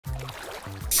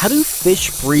How do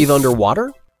fish breathe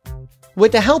underwater?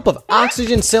 With the help of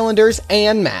oxygen cylinders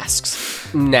and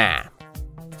masks. Nah.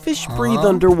 Fish breathe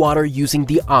underwater using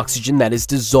the oxygen that is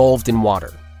dissolved in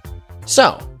water.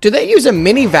 So, do they use a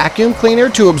mini vacuum cleaner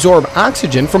to absorb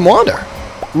oxygen from water?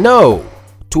 No.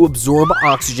 To absorb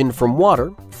oxygen from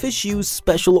water, fish use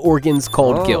special organs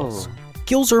called gills.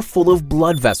 Gills are full of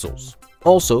blood vessels.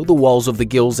 Also, the walls of the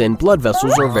gills and blood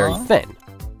vessels are very thin.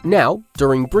 Now,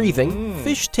 during breathing,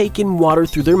 fish take in water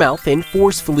through their mouth and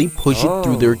forcefully push it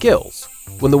through their gills.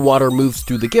 When the water moves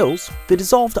through the gills, the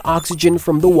dissolved oxygen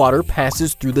from the water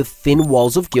passes through the thin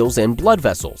walls of gills and blood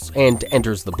vessels and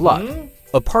enters the blood.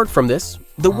 Apart from this,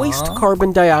 the waste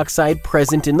carbon dioxide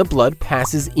present in the blood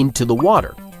passes into the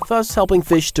water, thus helping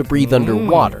fish to breathe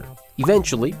underwater.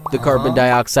 Eventually, the carbon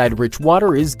dioxide-rich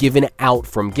water is given out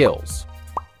from gills.